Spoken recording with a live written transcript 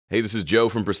Hey, this is Joe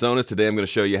from Personas. Today I'm going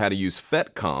to show you how to use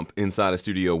FetComp inside of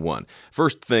Studio One.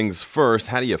 First things first,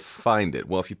 how do you find it?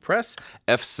 Well, if you press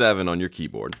F7 on your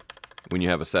keyboard when you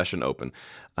have a session open,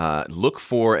 look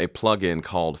for a plugin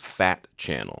called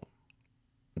FetChannel.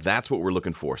 That's what we're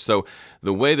looking for. So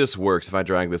the way this works, if I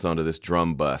drag this onto this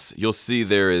drum bus, you'll see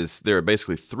there are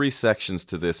basically 3 sections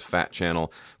to this FetChannel.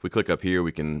 If we click up here,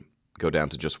 we can go down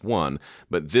to just one,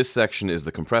 but this section is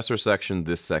the compressor section,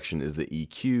 this section is the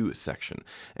EQ section.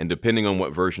 And depending on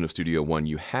what version of Studio One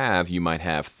you have, you might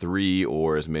have 3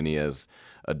 or as many as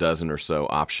a dozen or so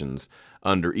options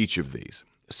under each of these.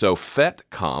 So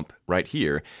FetComp right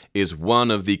here is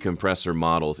one of the compressor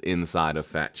models inside of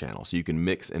FetChannel. So you can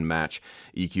mix and match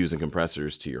EQs and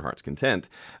compressors to your heart's content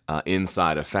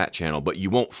inside of FetChannel, but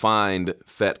you won't find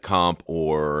FetComp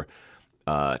or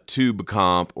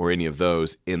TubeComp or any of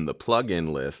those in the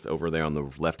plugin list over there on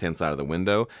the left-hand side of the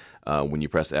window. When you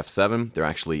press F7, they're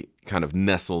actually kind of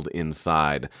nestled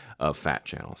inside of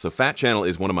FetChannel. So FetChannel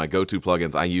is one of my go-to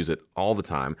plugins. I use it all the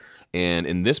time. And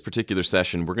in this particular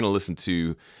session, we're going to listen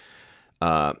to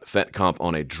FetComp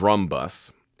on a drum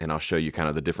bus. And I'll show you kind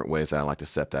of the different ways that I like to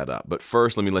set that up. But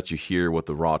first, let me let you hear what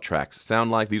the raw tracks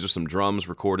sound like. These are some drums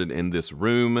recorded in this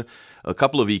room. A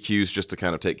couple of EQs just to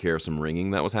kind of take care of some ringing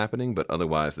that was happening, but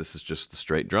otherwise, this is just the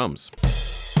straight drums.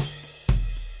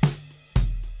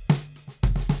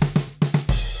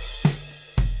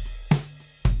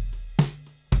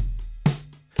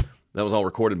 That was all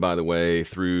recorded, by the way,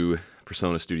 through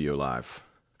Persona Studio Live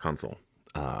console.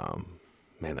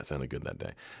 Man, that sounded good that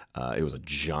day. It was a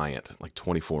giant, like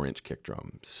 24-inch kick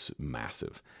drum,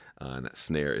 massive. And that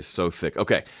snare is so thick.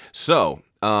 Okay, so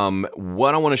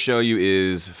what I want to show you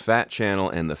is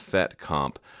FetChannel and the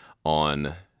FetComp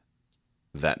on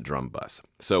that drum bus.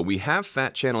 So we have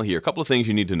FetChannel here. A couple of things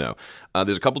you need to know.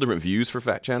 There's a couple different views for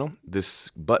FetChannel.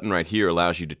 This button right here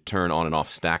allows you to turn on and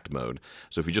off stacked mode.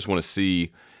 So if you just want to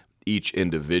see each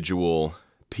individual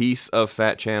piece of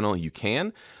FetChannel, you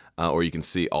can. Or you can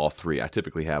see all 3. I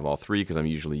typically have all 3 because I'm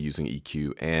usually using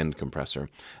EQ and compressor.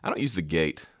 I don't use the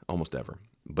gate almost ever,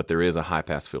 but there is a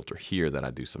high-pass filter here that I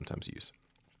do sometimes use.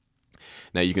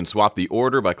 Now you can swap the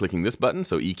order by clicking this button,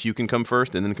 so EQ can come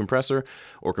first and then compressor,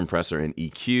 or compressor and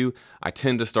EQ. I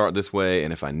tend to start this way,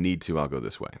 and if I need to, I'll go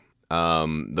this way.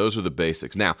 Those are the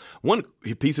basics. Now, one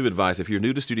piece of advice, if you're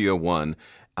new to Studio One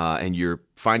and you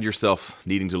find yourself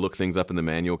needing to look things up in the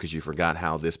manual because you forgot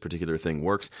how this particular thing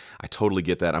works, I totally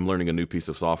get that. I'm learning a new piece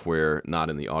of software, not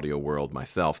in the audio world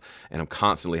myself, and I'm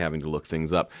constantly having to look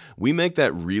things up. We make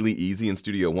that really easy in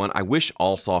Studio One. I wish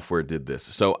all software did this.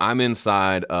 So I'm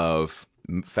inside of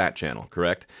FetChannel,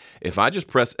 correct? If I just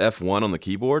press F1 on the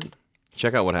keyboard,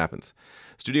 check out what happens.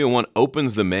 Studio One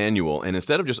opens the manual, and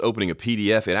instead of just opening a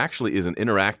PDF, it actually is an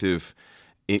interactive,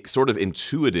 sort of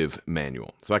intuitive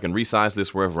manual. So I can resize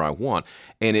this wherever I want,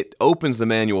 and it opens the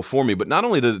manual for me. But not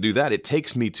only does it do that, it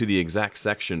takes me to the exact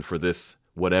section for this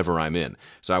whatever I'm in.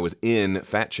 So I was in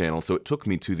FetChannel, so it took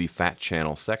me to the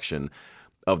FetChannel section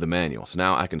of the manual. So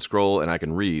now I can scroll and I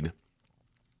can read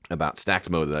about stacked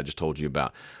mode that I just told you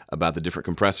about the different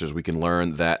compressors. We can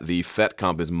learn that the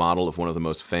FetComp is model of one of the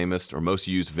most famous or most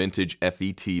used vintage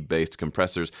FET-based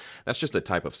compressors. That's just a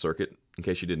type of circuit, in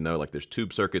case you didn't know. Like there's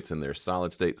tube circuits and there's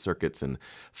solid-state circuits, and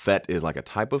FET is like a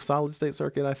type of solid-state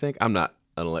circuit, I think. I'm not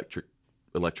an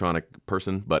electronic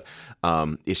person, but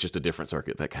it's just a different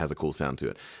circuit that has a cool sound to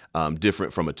it.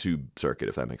 Different from a tube circuit,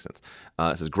 if that makes sense.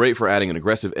 This is great for adding an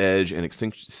aggressive edge and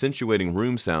accentuating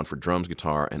room sound for drums,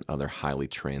 guitar, and other highly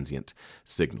transient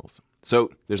signals.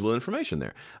 So there's a little information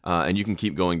there. And you can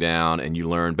keep going down and you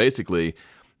learn basically,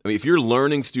 I mean, if you're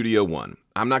learning Studio One,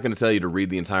 I'm not going to tell you to read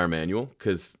the entire manual,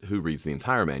 because who reads the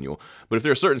entire manual? But if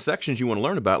there are certain sections you want to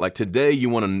learn about, like today you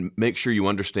want to make sure you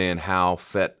understand how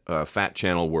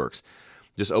FetChannel works.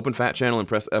 Just open FetChannel and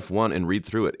press F1 and read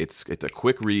through it. It's a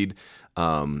quick read.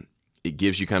 It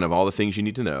gives you kind of all the things you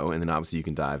need to know, and then obviously you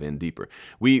can dive in deeper.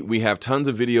 We have tons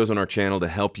of videos on our channel to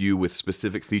help you with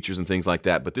specific features and things like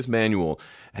that, but this manual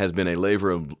has been a labor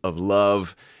of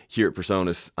love here at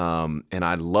Personas, and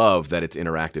I love that it's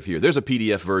interactive here. There's a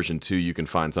PDF version too you can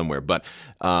find somewhere, but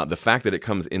the fact that it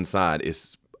comes inside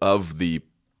is of the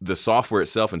software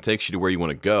itself and takes you to where you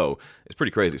want to go is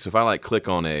pretty crazy. So if I click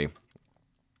on if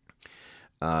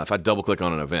I double click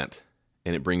on an event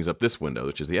and it brings up this window,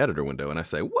 which is the editor window, and I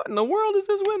say, what in the world is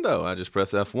this window? I just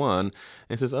press F1 and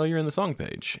it says, oh, you're in the song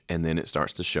page. And then it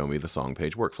starts to show me the song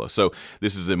page workflow. So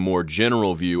this is a more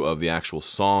general view of the actual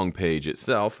song page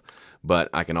itself, but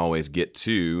I can always get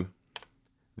to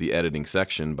the editing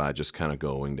section by just kind of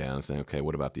going down and saying, okay,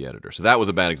 what about the editor? So that was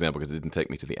a bad example because it didn't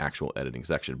take me to the actual editing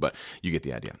section, but you get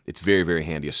the idea. It's very, very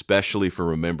handy, especially for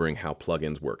remembering how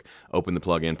plugins work. Open the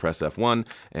plugin, press F1,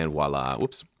 and voila,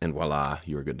 whoops, and voila,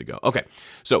 you're good to go. Okay,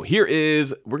 so we're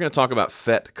going to talk about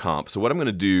FetComp. So what I'm going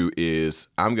to do is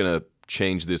I'm going to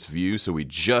change this view so we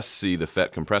just see the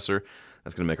FET compressor.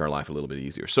 That's going to make our life a little bit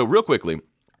easier. So real quickly,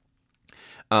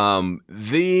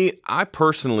 I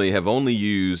personally have only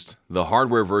used the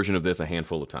hardware version of this a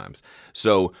handful of times.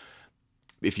 So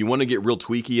if you want to get real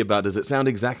tweaky about does it sound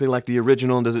exactly like the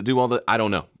original and does it do all the, I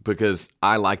don't know, because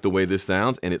I like the way this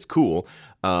sounds and it's cool,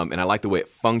 and I like the way it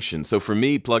functions. So for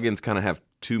me, plugins kind of have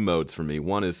two modes for me.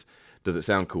 One is, does it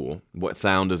sound cool? What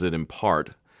sound does it impart?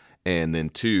 And then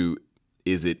two,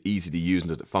 is it easy to use and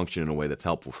does it function in a way that's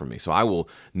helpful for me? So I will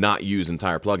not use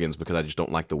entire plugins because I just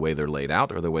don't like the way they're laid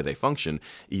out or the way they function,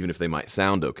 even if they might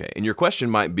sound okay. And your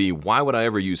question might be, why would I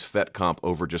ever use FetComp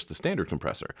over just the standard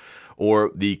compressor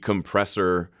or the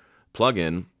compressor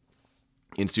plugin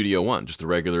in Studio One, just the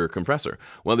regular compressor?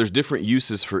 Well, there's different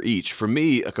uses for each. For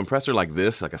me, a compressor like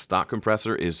this, like a stock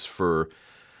compressor, is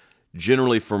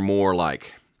generally for more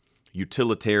like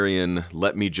utilitarian,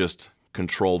 let me just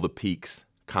control the peaks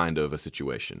kind of a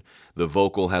situation. The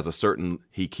vocal has a certain,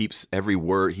 he keeps every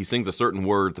word, he sings a certain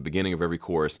word at the beginning of every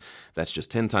chorus that's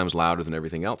just 10 times louder than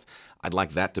everything else. I'd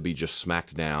like that to be just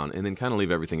smacked down and then kind of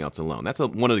leave everything else alone. That's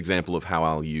one example of how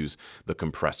I'll use the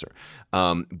compressor.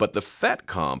 But the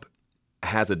FetComp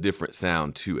has a different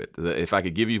sound to it. If I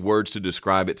could give you words to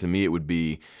describe it, to me it would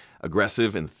be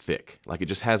aggressive and thick. Like it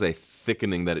just has a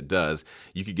thickening that it does.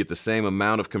 You could get the same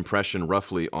amount of compression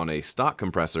roughly on a stock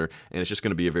compressor and it's just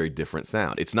going to be a very different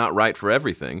sound. It's not right for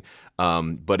everything,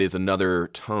 but is another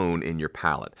tone in your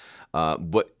palette.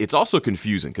 But it's also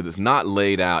confusing because it's not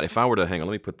laid out. If I were to, hang on,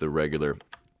 let me put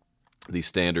the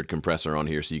standard compressor on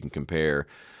here so you can compare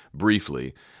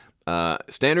briefly.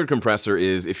 Standard compressor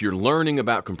is, if you're learning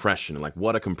about compression, like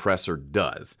what a compressor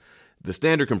does, the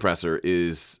standard compressor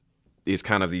is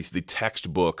kind of the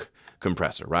textbook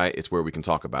compressor, right? It's where we can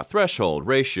talk about threshold,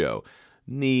 ratio,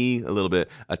 knee a little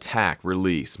bit, attack,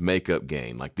 release, makeup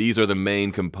gain. Like these are the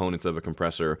main components of a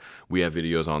compressor. We have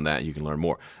videos on that. You can learn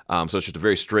more. So it's just a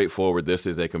very straightforward, this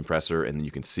is a compressor, and then you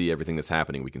can see everything that's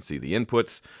happening. We can see the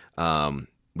inputs.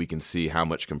 We can see how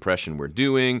much compression we're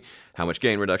doing, how much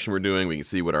gain reduction we're doing. We can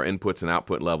see what our inputs and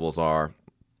output levels are.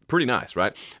 Pretty nice,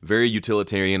 right? Very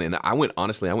utilitarian. And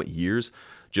honestly, I went years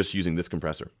just using this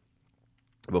compressor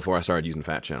before I started using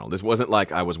Fat Channel. This wasn't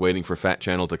like I was waiting for Fat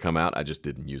Channel to come out. I just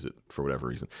didn't use it for whatever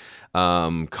reason.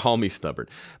 Call me stubborn.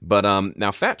 But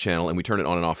now Fat Channel, and we turn it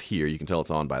on and off here. You can tell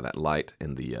it's on by that light,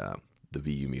 and the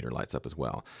VU meter lights up as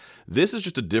well. This is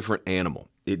just a different animal.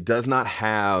 It does not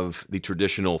have the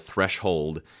traditional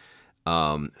threshold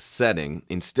setting.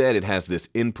 Instead, it has this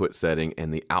input setting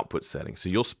and the output setting. So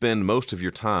you'll spend most of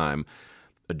your time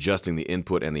adjusting the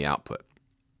input and the output.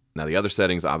 Now the other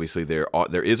settings, obviously there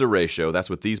is a ratio. That's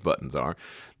what these buttons are.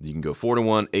 You can go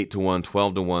 4-to-1, 8-to-1,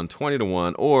 12-to-1,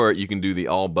 20-to-1, or you can do the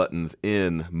all buttons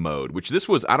in mode, which this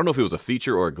was, I don't know if it was a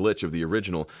feature or a glitch of the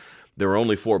original. There were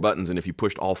only 4 buttons, and if you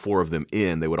pushed all 4 of them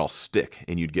in, they would all stick,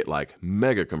 and you'd get like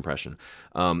mega compression.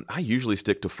 I usually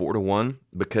stick to 4-to-1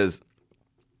 because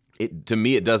to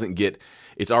me it doesn't get,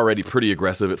 it's already pretty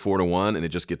aggressive at 4-to-1, and it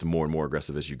just gets more and more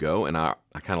aggressive as you go, and I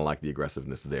kind of like the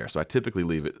aggressiveness there, so I typically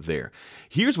leave it there.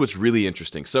 Here's what's really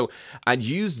interesting. So I'd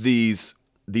used these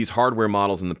hardware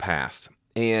models in the past,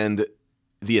 and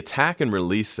the attack and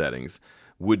release settings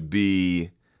would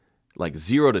be like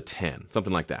 0 to 10,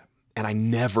 something like that. And I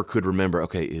never could remember,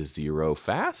 okay, is 0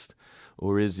 fast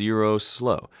or is 0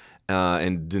 slow?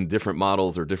 And then different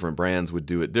models or different brands would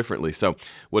do it differently. So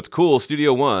what's cool,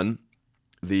 Studio One,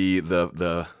 the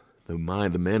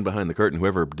man behind the curtain,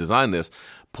 whoever designed this,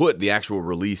 put the actual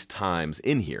release times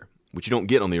in here, which you don't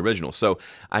get on the original. So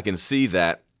I can see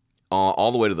that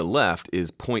all the way to the left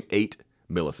is 0.8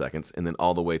 milliseconds, and then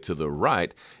all the way to the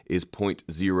right is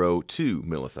 0.02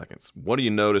 milliseconds. What do you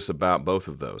notice about both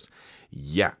of those?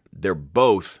 Yeah, they're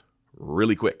both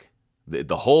really quick.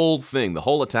 The whole thing, the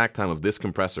whole attack time of this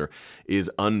compressor is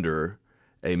under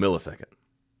a millisecond.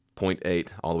 0.8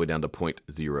 all the way down to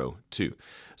 0.02.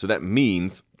 So that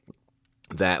means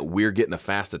that we're getting a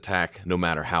fast attack no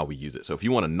matter how we use it. So if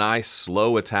you want a nice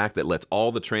slow attack that lets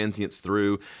all the transients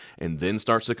through and then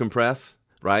starts to compress,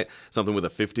 right? Something with a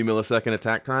 50 millisecond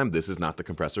attack time, this is not the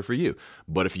compressor for you.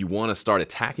 But if you want to start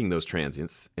attacking those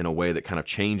transients in a way that kind of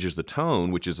changes the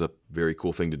tone, which is a very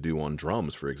cool thing to do on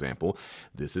drums, for example,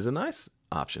 this is a nice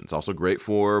option. It's also great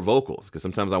for vocals, because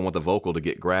sometimes I want the vocal to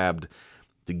get grabbed.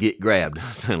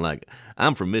 Sound like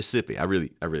I'm from Mississippi. I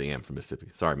really am from Mississippi.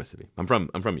 Sorry, Mississippi. I'm from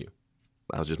you.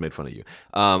 I was just made fun of you.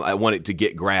 I want it to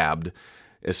get grabbed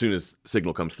as soon as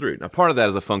signal comes through. Now, part of that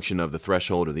is a function of the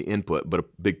threshold or the input, but a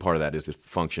big part of that is the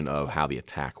function of how the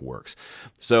attack works.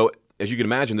 So as you can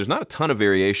imagine, there's not a ton of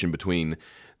variation between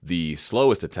the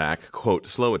slowest attack, quote,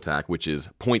 slow attack, which is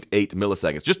 0.8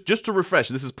 milliseconds. Just to refresh,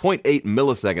 this is 0.8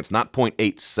 milliseconds, not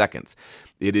 0.8 seconds.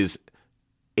 It is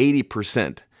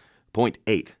 80%,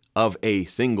 0.8 of a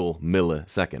single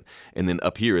millisecond. And then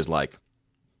up here is like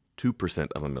 2%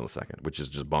 of a millisecond, which is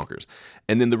just bonkers.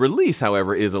 And then the release,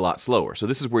 however, is a lot slower. So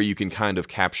this is where you can kind of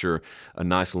capture a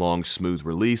nice, long, smooth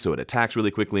release. So it attacks really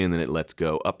quickly, and then it lets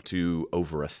go up to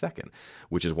over a second,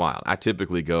 which is wild. I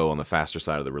typically go on the faster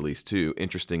side of the release, too.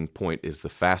 Interesting point is the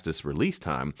fastest release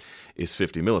time is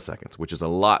 50 milliseconds, which is a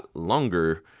lot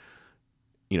longer,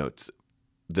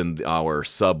 than our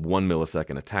sub 1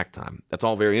 millisecond attack time. That's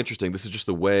all very interesting. This is just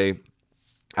the way...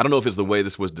 I don't know if it's the way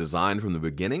this was designed from the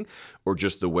beginning or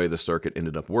just the way the circuit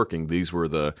ended up working. These were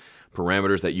the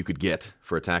parameters that you could get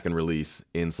for attack and release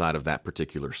inside of that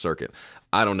particular circuit.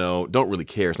 I don't know. Don't really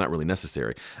care. It's not really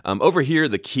necessary. Over here,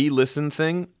 the key listen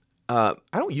thing, I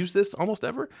don't use this almost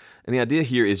ever. And the idea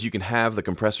here is you can have the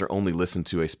compressor only listen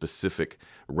to a specific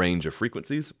range of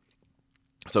frequencies.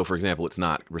 So, for example, it's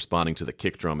not responding to the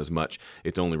kick drum as much.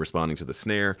 It's only responding to the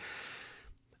snare.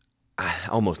 I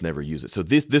almost never use it. So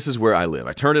this is where I live.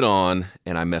 I turn it on,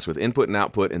 and I mess with input and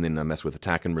output, and then I mess with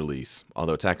attack and release.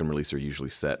 Although attack and release are usually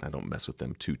set, I don't mess with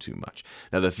them too much.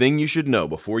 Now, the thing you should know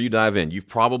before you dive in, you've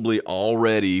probably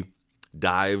already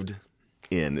dived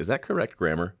in. Is that correct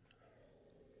grammar?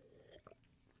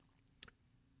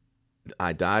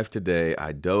 I dived today.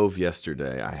 I dove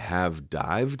yesterday. I have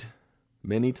dived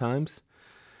many times.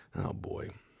 Oh,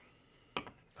 boy.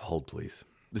 Hold, please.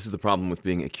 This is the problem with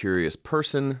being a curious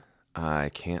person. I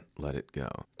can't let it go.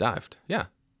 Dived. Yeah.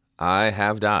 I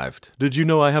have dived. Did you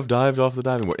know I have dived off the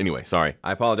diving board? Anyway, sorry.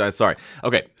 I apologize. Sorry.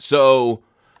 Okay, so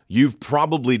you've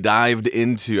probably dived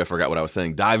into, I forgot what I was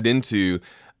saying, dived into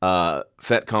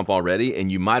FetComp already,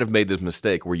 and you might have made this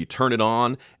mistake where you turn it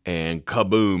on and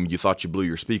kaboom, you thought you blew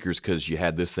your speakers because you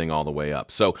had this thing all the way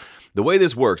up. So the way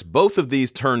this works, both of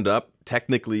these turned up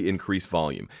technically increase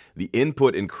volume. The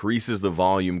input increases the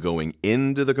volume going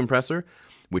into the compressor,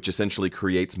 which essentially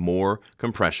creates more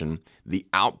compression. The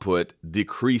output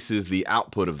decreases the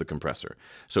output of the compressor.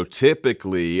 So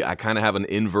typically, I kind of have an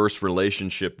inverse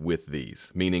relationship with these,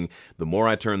 meaning the more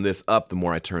I turn this up, the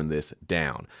more I turn this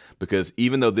down. Because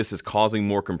even though this is causing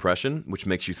more compression, which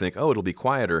makes you think, oh, it'll be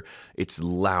quieter, it's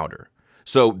louder.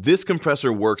 So this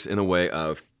compressor works in a way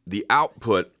of the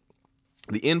output,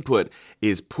 the input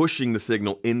is pushing the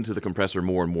signal into the compressor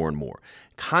more and more and more.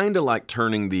 Kind of like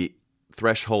turning the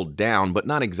threshold down, but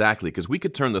not exactly, because we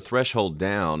could turn the threshold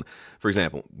down. For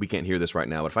example, we can't hear this right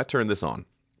now, but if I turn this on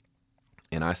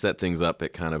and I set things up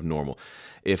at kind of normal,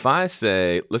 if I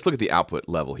say, let's look at the output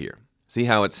level here. See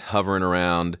how it's hovering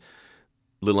around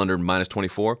a little under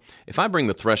 -24? If I bring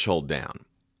the threshold down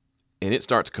and it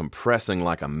starts compressing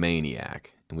like a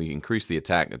maniac, and we increase the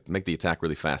attack, make the attack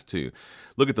really fast too,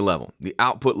 look at the level. The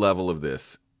output level of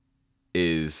this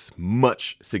is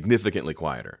significantly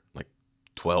quieter, like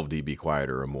 12 dB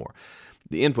quieter or more.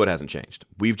 The input hasn't changed.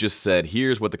 We've just said,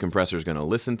 here's what the compressor is going to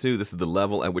listen to. This is the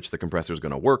level at which the compressor is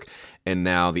going to work. And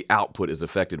now the output is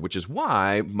affected, which is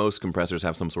why most compressors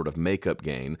have some sort of makeup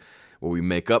gain, where we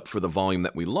make up for the volume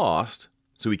that we lost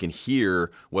so we can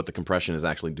hear what the compression is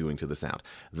actually doing to the sound.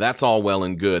 That's all well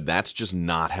and good. That's just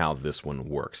not how this one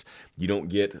works. You don't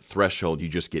get threshold, you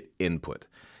just get input.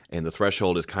 And the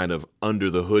threshold is kind of under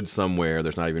the hood somewhere.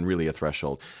 There's not even really a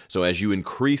threshold. So as you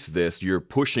increase this, you're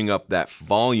pushing up that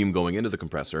volume going into the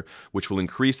compressor, which will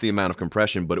increase the amount of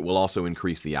compression, but it will also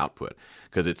increase the output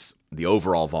because it's the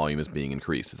overall volume is being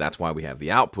increased. That's why we have the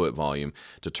output volume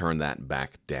to turn that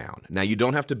back down. Now, you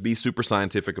don't have to be super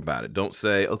scientific about it. Don't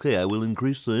say, okay, I will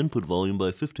increase the input volume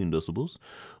by 15 decibels,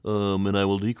 and I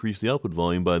will decrease the output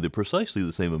volume by precisely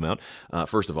the same amount.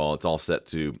 First of all, it's all set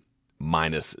to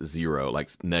 -0, like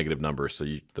negative numbers, so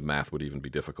the math would even be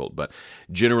difficult. But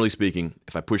generally speaking,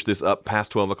 if I push this up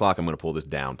past 12 o'clock, I'm going to pull this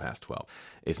down past 12.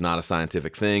 It's not a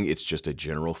scientific thing. It's just a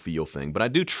general feel thing. But I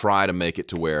do try to make it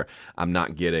to where I'm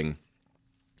not getting...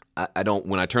 I don't,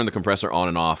 when I turn the compressor on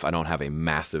and off, I don't have a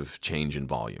massive change in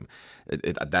volume.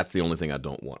 That's the only thing I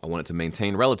don't want. I want it to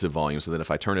maintain relative volume so that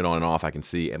if I turn it on and off, I can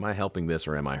see, am I helping this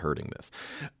or am I hurting this?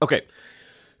 Okay.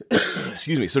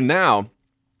 Excuse me. So now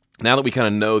that we kind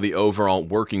of know the overall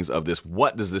workings of this,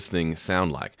 what does this thing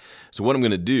sound like? So what I'm going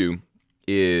to do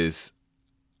is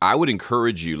I would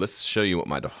encourage you, let's show you what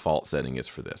my default setting is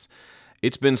for this.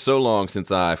 It's been so long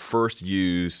since I first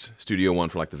used Studio One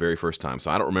for like the very first time, so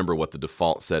I don't remember what the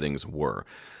default settings were.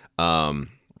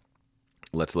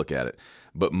 Let's look at it.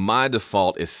 but my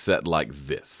default is set like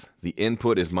this. The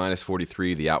input is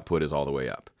 -43, the output is all the way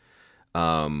up.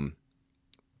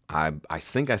 I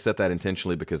think I set that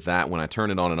intentionally because that, when I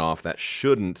turn it on and off, that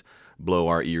shouldn't blow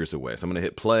our ears away. So I'm going to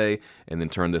hit play and then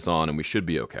turn this on, and we should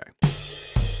be okay.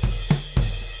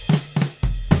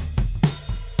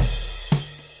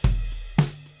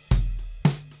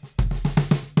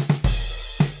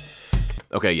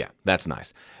 Okay, yeah, that's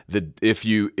nice. If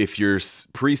your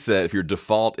preset, if your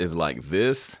default is like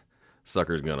this,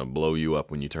 sucker's gonna blow you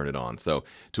up when you turn it on. So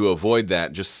to avoid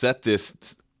that, just set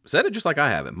it just like I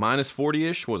have it,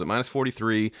 -40-ish. Was it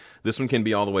 -43? This one can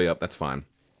be all the way up. That's fine.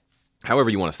 However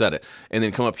you want to set it, and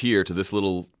then come up here to this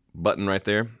little button right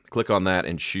there. Click on that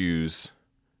and choose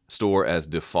Store as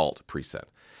Default Preset.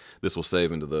 This will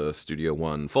save into the Studio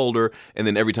One folder, and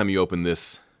then every time you open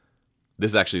this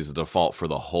actually is the default for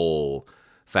the whole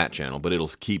Fat channel, but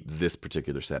it'll keep this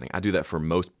particular setting. I do that for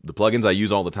most the plugins I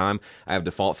use all the time. I have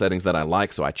default settings that I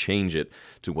like, so I change it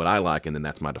to what I like, and then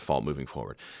that's my default moving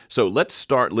forward. So let's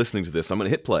start listening to this. So I'm going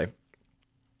to hit play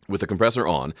with the compressor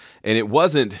on, and it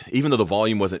wasn't, even though the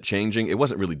volume wasn't changing, it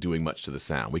wasn't really doing much to the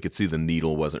sound. We could see the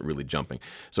needle wasn't really jumping.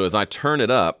 So as I turn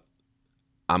it up,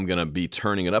 I'm going to be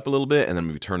turning it up a little bit, and then I'm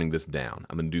going to be turning this down.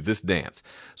 I'm going to do this dance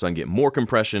so I can get more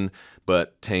compression,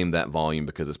 but tame that volume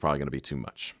because it's probably going to be too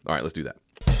much. All right, let's do that.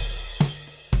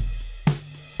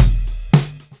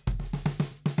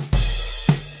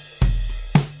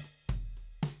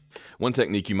 One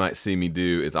technique you might see me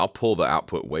do is I'll pull the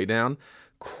output way down,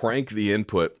 crank the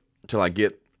input till I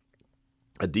get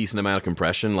a decent amount of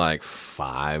compression, like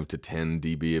 5 to 10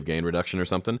 dB of gain reduction or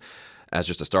something, as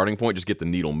just a starting point, just get the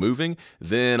needle moving.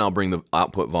 Then I'll bring the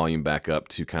output volume back up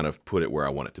to kind of put it where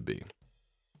I want it to be.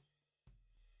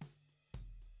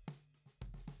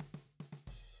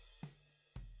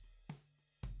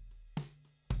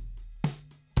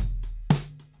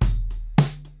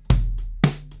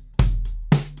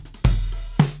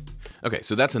 Okay,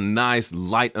 so that's a nice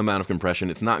light amount of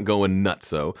compression. It's not going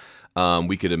nutso.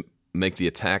 We could make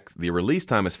the release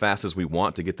time as fast as we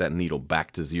want to get that needle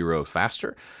back to 0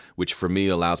 faster, which for me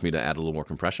allows me to add a little more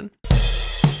compression.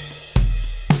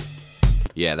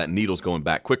 Yeah, that needle's going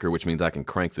back quicker, which means I can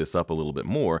crank this up a little bit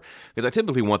more, because I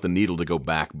typically want the needle to go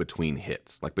back between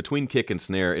hits. Like between kick and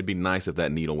snare, it'd be nice if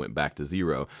that needle went back to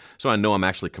 0, so I know I'm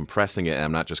actually compressing it and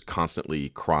I'm not just constantly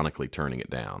chronically turning it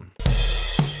down.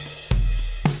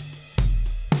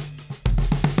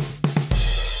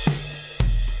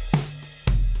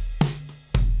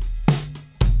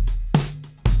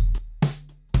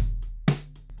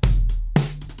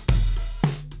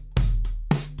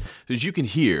 As you can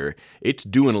hear, it's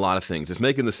doing a lot of things. It's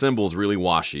making the cymbals really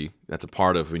washy. That's a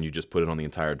part of when you just put it on the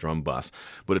entire drum bus.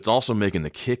 But it's also making the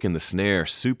kick and the snare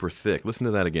super thick. Listen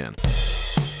to that again.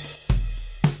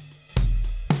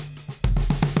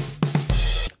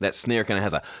 That snare kind of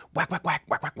has a whack, whack, whack,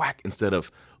 whack, whack, whack. Instead of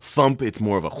thump, it's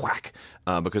more of a whack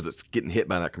because it's getting hit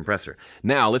by that compressor.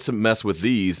 Now, let's mess with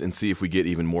these and see if we get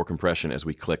even more compression as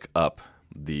we click up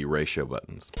the ratio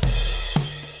buttons.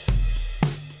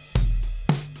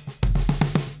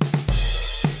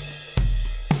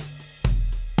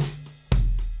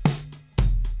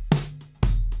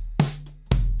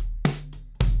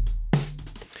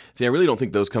 See, I really don't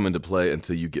think those come into play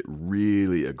until you get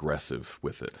really aggressive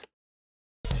with it.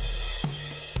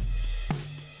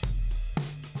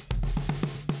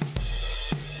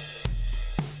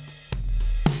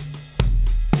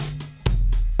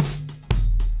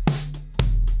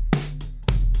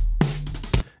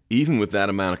 Even with that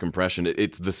amount of compression,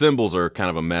 the cymbals are kind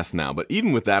of a mess now, but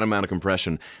even with that amount of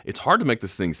compression, it's hard to make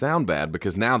this thing sound bad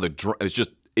because now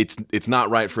it's not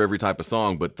right for every type of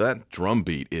song, but that drum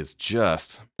beat is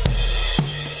just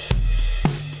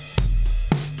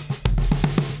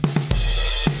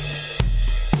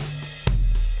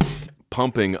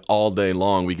pumping all day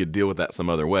long. We could deal with that some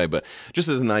other way, but just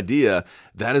as an idea,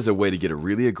 that is a way to get a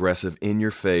really aggressive,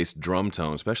 in-your-face drum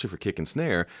tone, especially for kick and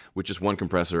snare, with just one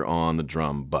compressor on the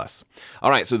drum bus.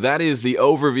 All right, so that is the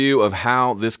overview of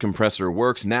how this compressor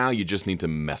works. Now you just need to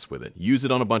mess with it. Use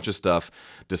it on a bunch of stuff,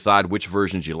 decide which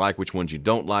versions you like, which ones you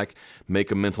don't like, make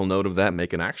a mental note of that,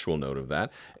 make an actual note of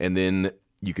that, and then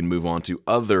you can move on to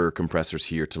other compressors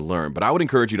here to learn. But I would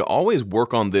encourage you to always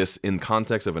work on this in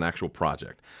context of an actual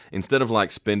project. Instead of like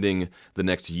spending the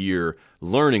next year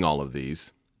learning all of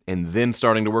these and then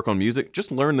starting to work on music,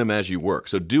 just learn them as you work.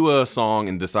 So do a song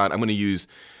and decide I'm going to use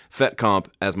FetComp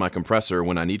as my compressor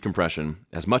when I need compression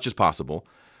as much as possible.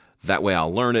 That way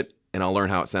I'll learn it and I'll learn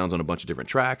how it sounds on a bunch of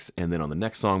different tracks. And then on the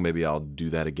next song, maybe I'll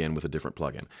do that again with a different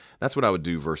plugin. That's what I would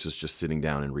do versus just sitting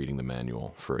down and reading the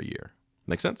manual for a year.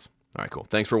 Make sense? All right, cool.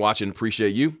 Thanks for watching.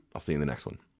 Appreciate you. I'll see you in the next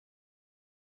one.